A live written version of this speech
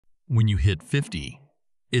When you hit 50,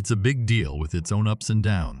 it's a big deal with its own ups and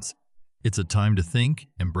downs. It's a time to think,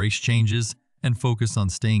 embrace changes, and focus on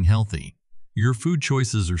staying healthy. Your food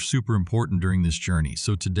choices are super important during this journey,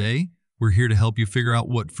 so today, we're here to help you figure out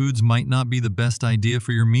what foods might not be the best idea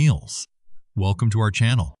for your meals. Welcome to our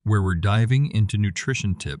channel, where we're diving into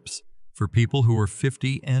nutrition tips for people who are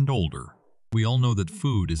 50 and older. We all know that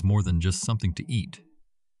food is more than just something to eat.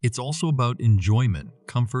 It's also about enjoyment,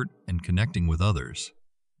 comfort, and connecting with others.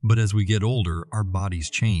 But as we get older, our bodies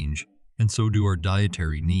change, and so do our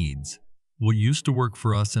dietary needs. What used to work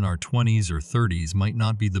for us in our 20s or 30s might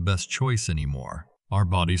not be the best choice anymore. Our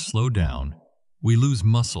bodies slow down, we lose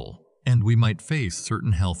muscle, and we might face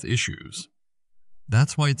certain health issues.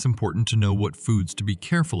 That's why it's important to know what foods to be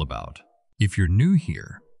careful about. If you're new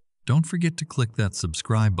here, don't forget to click that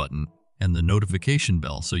subscribe button and the notification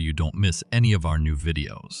bell so you don't miss any of our new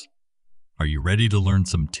videos. Are you ready to learn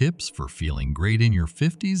some tips for feeling great in your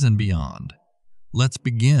 50s and beyond? Let's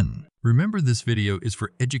begin. Remember, this video is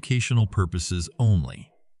for educational purposes only.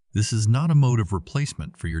 This is not a mode of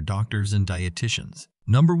replacement for your doctors and dietitians.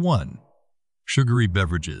 Number 1. Sugary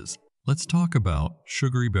beverages. Let's talk about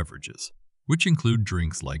sugary beverages, which include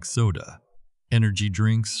drinks like soda, energy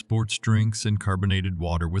drinks, sports drinks, and carbonated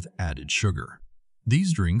water with added sugar.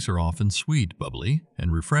 These drinks are often sweet, bubbly,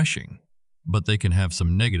 and refreshing, but they can have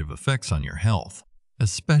some negative effects on your health,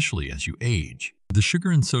 especially as you age. The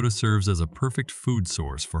sugar in soda serves as a perfect food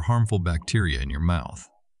source for harmful bacteria in your mouth.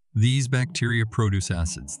 These bacteria produce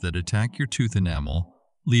acids that attack your tooth enamel,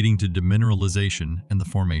 leading to demineralization and the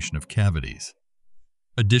formation of cavities.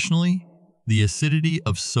 Additionally, the acidity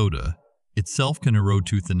of soda itself can erode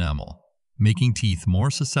tooth enamel, making teeth more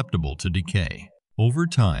susceptible to decay. Over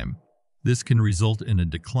time, this can result in a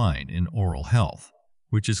decline in oral health,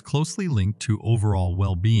 which is closely linked to overall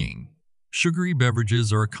well-being. Sugary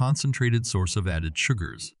beverages are a concentrated source of added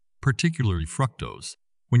sugars, particularly fructose.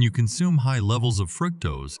 When you consume high levels of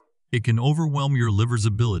fructose, it can overwhelm your liver's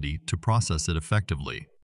ability to process it effectively.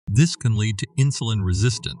 This can lead to insulin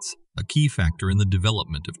resistance, a key factor in the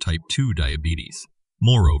development of type 2 diabetes.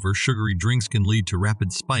 Moreover, sugary drinks can lead to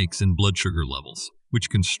rapid spikes in blood sugar levels, which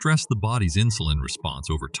can stress the body's insulin response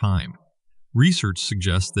over time. Research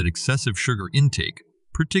suggests that excessive sugar intake,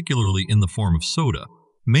 particularly in the form of soda,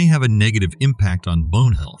 may have a negative impact on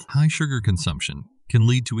bone health. High sugar consumption can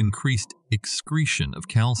lead to increased excretion of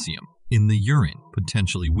calcium in the urine,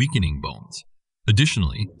 potentially weakening bones.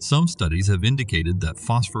 Additionally, some studies have indicated that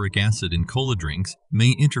phosphoric acid in cola drinks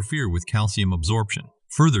may interfere with calcium absorption,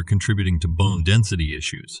 further contributing to bone density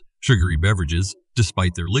issues. Sugary beverages,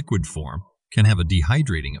 despite their liquid form, can have a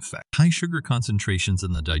dehydrating effect. High sugar concentrations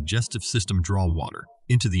in the digestive system draw water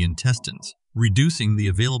into the intestines, reducing the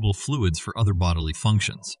available fluids for other bodily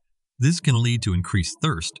functions. This can lead to increased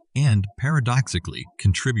thirst and, paradoxically,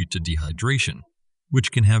 contribute to dehydration,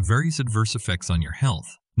 which can have various adverse effects on your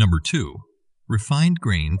health. Number 2. Refined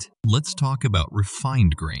grains. Let's talk about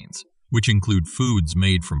refined grains, which include foods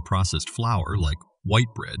made from processed flour like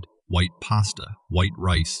white bread, white pasta, white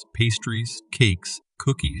rice, pastries, cakes,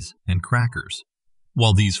 cookies, and crackers.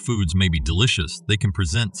 While these foods may be delicious, they can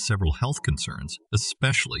present several health concerns,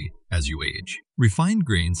 especially as you age. Refined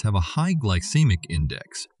grains have a high glycemic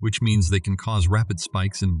index, which means they can cause rapid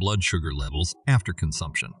spikes in blood sugar levels after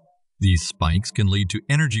consumption. These spikes can lead to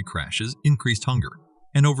energy crashes, increased hunger,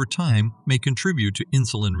 and over time may contribute to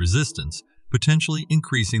insulin resistance, potentially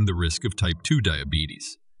increasing the risk of type 2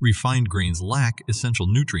 diabetes. Refined grains lack essential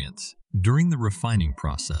nutrients. During the refining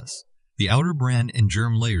process, the outer bran and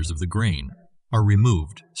germ layers of the grain are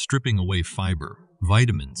removed, stripping away fiber,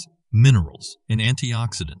 vitamins, minerals, and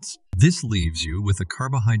antioxidants. This leaves you with a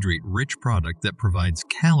carbohydrate-rich product that provides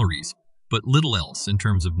calories, but little else in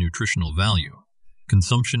terms of nutritional value.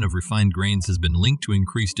 Consumption of refined grains has been linked to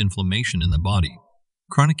increased inflammation in the body.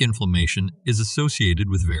 Chronic inflammation is associated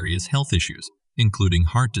with various health issues, including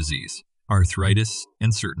heart disease, arthritis,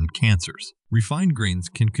 and certain cancers. Refined grains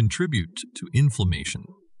can contribute to inflammation,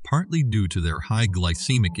 partly due to their high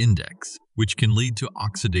glycemic index, which can lead to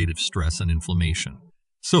oxidative stress and inflammation.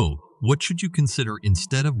 So, what should you consider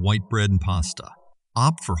instead of white bread and pasta?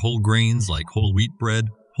 Opt for whole grains like whole wheat bread,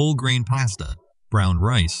 whole grain pasta, brown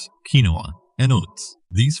rice, quinoa, and oats.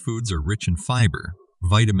 These foods are rich in fiber,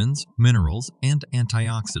 vitamins, minerals, and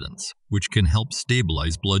antioxidants, which can help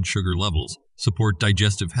stabilize blood sugar levels, support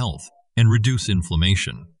digestive health, and reduce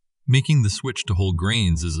inflammation. Making the switch to whole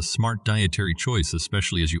grains is a smart dietary choice,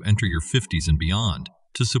 especially as you enter your 50s and beyond,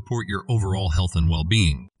 to support your overall health and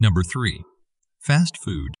well-being. Number 3. Fast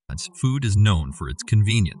food. Food is known for its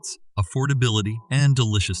convenience, affordability, and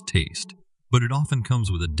delicious taste, but it often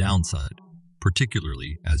comes with a downside,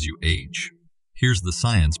 particularly as you age. Here's the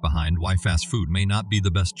science behind why fast food may not be the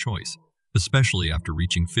best choice, especially after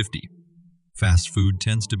reaching 50. Fast food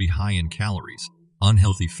tends to be high in calories,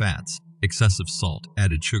 unhealthy fats, excessive salt,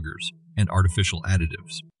 added sugars, and artificial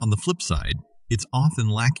additives. On the flip side, it's often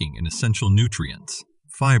lacking in essential nutrients,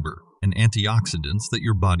 fiber, and antioxidants that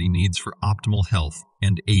your body needs for optimal health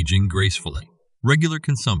and aging gracefully. Regular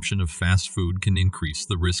consumption of fast food can increase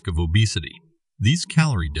the risk of obesity. These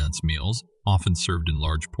calorie-dense meals, often served in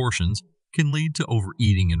large portions, can lead to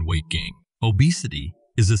overeating and weight gain. Obesity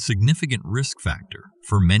is a significant risk factor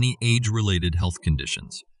for many age-related health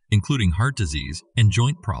conditions, including heart disease and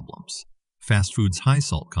joint problems. Fast food's high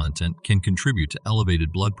salt content can contribute to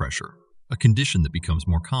elevated blood pressure, a condition that becomes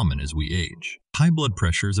more common as we age. High blood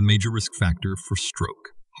pressure is a major risk factor for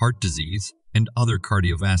stroke, heart disease, and other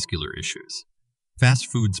cardiovascular issues. Fast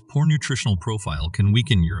food's poor nutritional profile can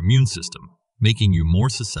weaken your immune system, making you more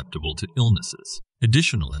susceptible to illnesses.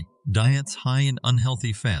 Additionally, diets high in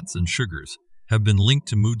unhealthy fats and sugars have been linked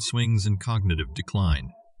to mood swings and cognitive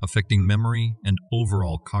decline, affecting memory and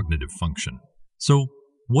overall cognitive function. So,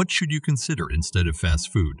 what should you consider instead of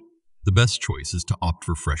fast food? The best choice is to opt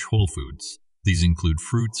for fresh whole foods. These include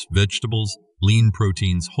fruits, vegetables, lean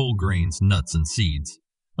proteins, whole grains, nuts, and seeds.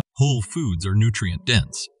 Whole foods are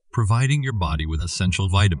nutrient-dense, providing your body with essential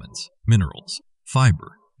vitamins, minerals,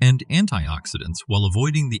 fiber, and antioxidants while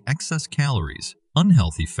avoiding the excess calories,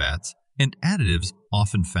 unhealthy fats, and additives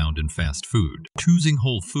often found in fast food. Choosing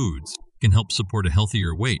whole foods can help support a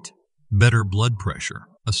healthier weight, better blood pressure,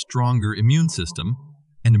 a stronger immune system,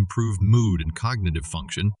 and improve mood and cognitive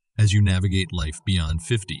function as you navigate life beyond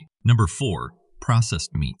 50. Number 4.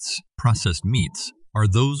 Processed meats. Processed meats are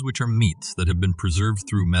those which are meats that have been preserved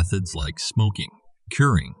through methods like smoking,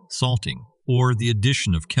 curing, salting, or the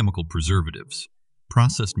addition of chemical preservatives.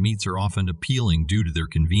 Processed meats are often appealing due to their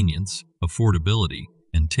convenience, affordability,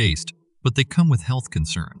 and taste, but they come with health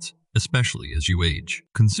concerns, especially as you age.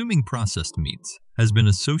 Consuming processed meats has been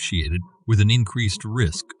associated with an increased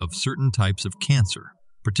risk of certain types of cancer,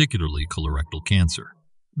 particularly colorectal cancer.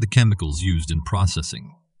 The chemicals used in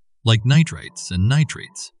processing, like nitrites and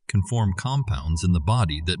nitrates, can form compounds in the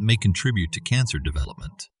body that may contribute to cancer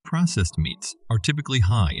development. Processed meats are typically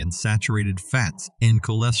high in saturated fats and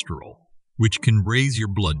cholesterol, which can raise your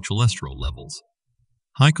blood cholesterol levels.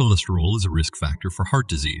 High cholesterol is a risk factor for heart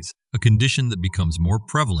disease, a condition that becomes more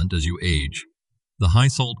prevalent as you age. The high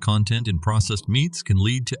salt content in processed meats can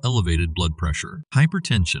lead to elevated blood pressure.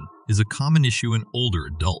 Hypertension is a common issue in older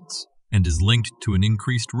adults and is linked to an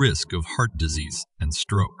increased risk of heart disease and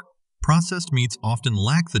stroke. Processed meats often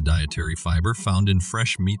lack the dietary fiber found in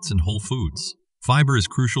fresh meats and whole foods. Fiber is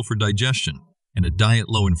crucial for digestion, and a diet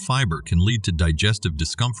low in fiber can lead to digestive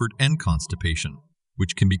discomfort and constipation,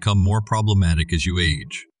 which can become more problematic as you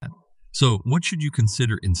age. So, what should you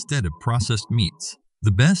consider instead of processed meats?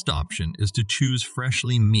 The best option is to choose fresh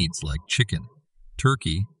lean meats like chicken,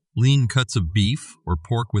 turkey, lean cuts of beef, or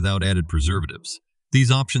pork without added preservatives. These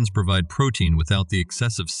options provide protein without the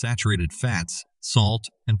excessive saturated fats, salt,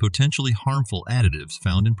 and potentially harmful additives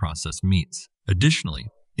found in processed meats. Additionally,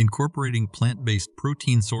 incorporating plant-based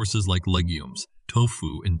protein sources like legumes,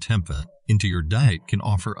 tofu, and tempeh into your diet can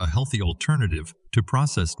offer a healthy alternative to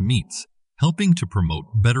processed meats, helping to promote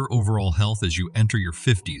better overall health as you enter your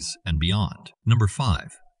 50s and beyond. Number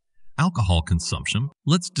 5. Alcohol consumption.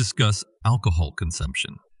 Let's discuss alcohol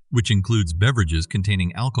consumption, which includes beverages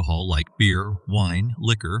containing alcohol like beer, wine,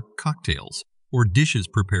 liquor, cocktails, or dishes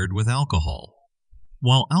prepared with alcohol.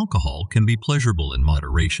 While alcohol can be pleasurable in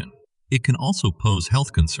moderation, it can also pose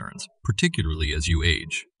health concerns, particularly as you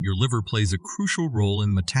age. Your liver plays a crucial role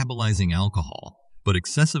in metabolizing alcohol, but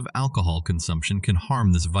excessive alcohol consumption can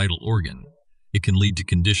harm this vital organ. It can lead to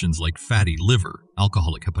conditions like fatty liver,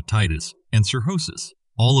 alcoholic hepatitis, and cirrhosis,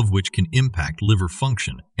 all of which can impact liver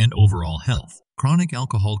function and overall health. Chronic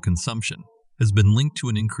alcohol consumption has been linked to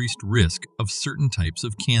an increased risk of certain types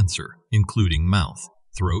of cancer, including mouth,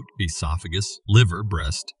 throat, esophagus, liver,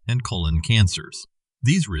 breast, and colon cancers.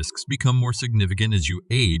 These risks become more significant as you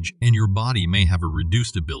age, and your body may have a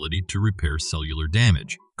reduced ability to repair cellular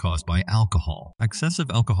damage caused by alcohol. Excessive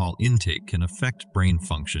alcohol intake can affect brain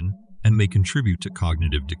function and may contribute to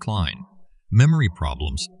cognitive decline, memory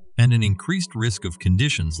problems, and an increased risk of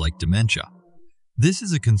conditions like dementia. This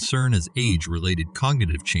is a concern as age-related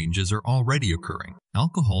cognitive changes are already occurring.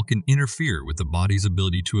 Alcohol can interfere with the body's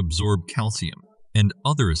ability to absorb calcium and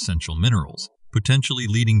other essential minerals, potentially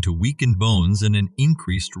leading to weakened bones and an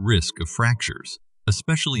increased risk of fractures.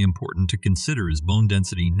 Especially important to consider as bone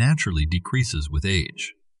density naturally decreases with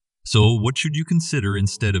age. So, what should you consider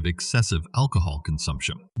instead of excessive alcohol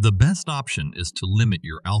consumption? The best option is to limit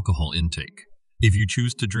your alcohol intake. If you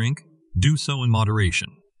choose to drink, Do so in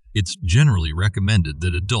moderation. It's generally recommended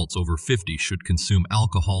that adults over 50 should consume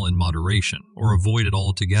alcohol in moderation or avoid it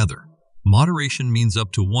altogether. Moderation means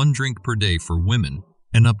up to 1 drink per day for women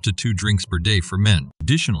and up to 2 drinks per day for men.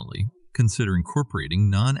 Additionally, consider incorporating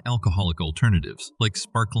non-alcoholic alternatives like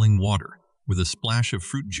sparkling water with a splash of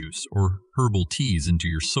fruit juice or herbal teas into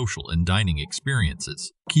your social and dining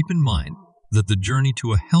experiences. Keep in mind that the journey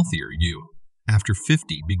to a healthier you after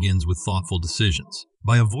 50 begins with thoughtful decisions.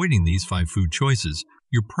 By avoiding these 5 food choices,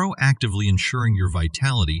 you're proactively ensuring your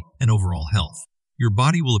vitality and overall health. Your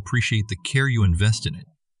body will appreciate the care you invest in it.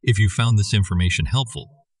 If you found this information helpful,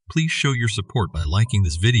 please show your support by liking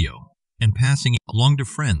this video and passing it along to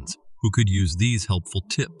friends who could use these helpful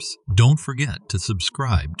tips. Don't forget to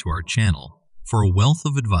subscribe to our channel for a wealth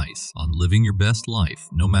of advice on living your best life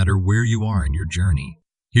no matter where you are in your journey.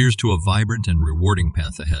 Here's to a vibrant and rewarding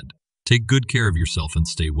path ahead. Take good care of yourself and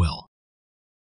stay well.